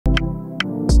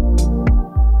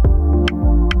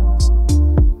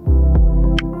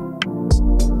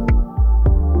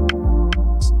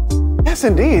Yes,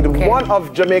 indeed. Okay. One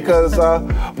of Jamaica's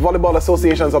Volleyball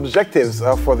Association's objectives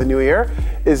for the new year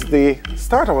is the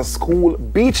start of a school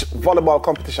beach volleyball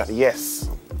competition. Yes,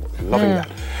 loving that.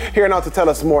 Here now to tell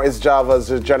us more is Java's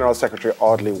General Secretary,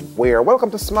 Audley Weir. Welcome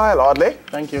to Smile, Audley.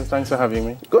 Thank you. Thanks for having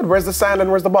me. Good. Where's the sand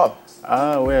and where's the ball?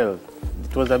 Well,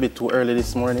 it was a bit too early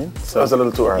this morning. So it was a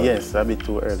little too early? Yes, a bit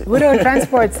too early. We don't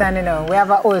transport sand, you know. We have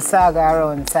an old saga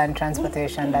around sand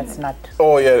transportation. That's not...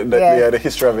 Oh, yeah, the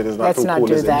history of it is not too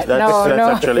cool, is it? Let's not do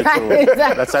that. That's actually true.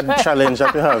 That's a challenge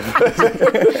that we have.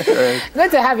 Right.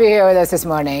 Good to have you here with us this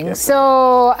morning. Yes.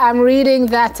 So I'm reading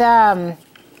that,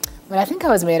 well, I think I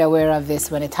was made aware of this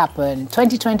when it happened.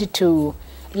 2022,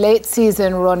 late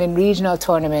season run in regional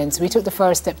tournaments. We took the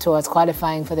first step towards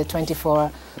qualifying for the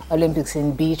 24 Olympics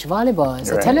in beach volleyball.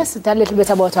 So tell us a little bit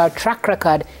about our track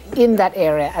record in that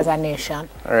area as a nation.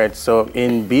 All right, so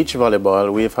in beach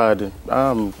volleyball, we've had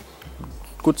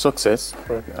good success.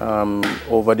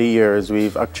 Over the years,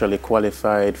 we've actually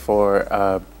qualified for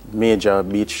a major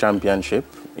beach championship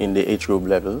in the age group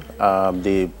level.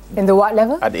 In the what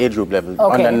level? At the age group level,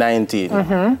 okay. Under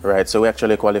 19. Right, so we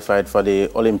actually qualified for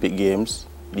the Olympic Games,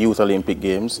 the Youth Olympic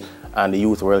Games, and the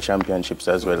Youth World Championships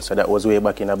as well. So that was way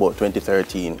back in about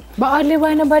 2013. But oddly,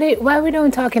 why we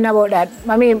don't talking about that?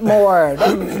 I mean, more.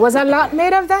 Was a lot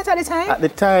made of that at the time? At the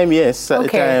time, yes. At the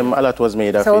time, a lot was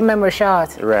made of it. So memory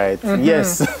short. Right.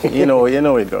 Yes. you know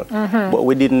it though. But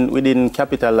we didn't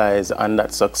capitalize on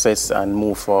that success and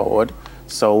move forward.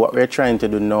 So what we're trying to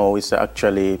do now is to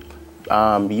actually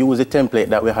use the template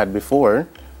that we had before.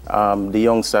 The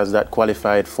youngsters that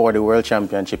qualified for the World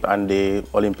Championship and the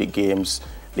Olympic Games,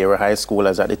 they were high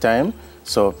schoolers at the time.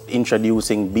 So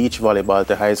introducing beach volleyball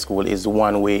to high school is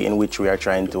one way in which we are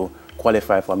trying to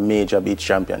qualify for major beach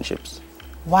championships.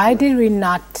 Why did we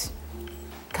not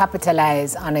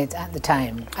capitalize on it at the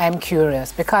time? I'm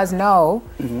curious, because now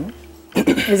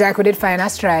it's like we did find a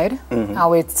stride and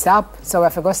we stopped. So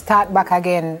if we go start back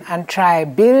again and try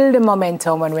build the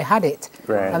momentum when we had it.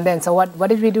 Right. And then, so what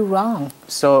did we do wrong?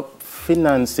 So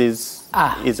finances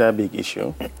is a big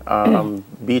issue.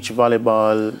 Beach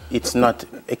volleyball, it's not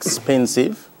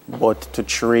expensive, but to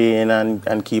train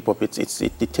and keep up,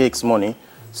 it takes money.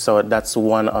 So that's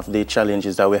one of the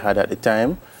challenges that we had at the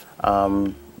time.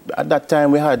 At that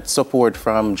time, we had support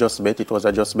from Just Bet. It was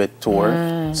a Just Bet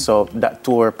tour. So that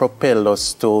tour propelled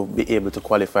us to be able to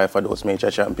qualify for those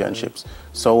major championships.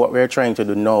 So what we're trying to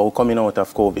do now, coming out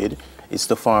of COVID, is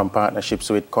to form partnerships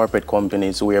with corporate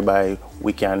companies whereby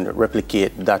we can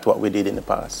replicate what we did in the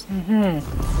past.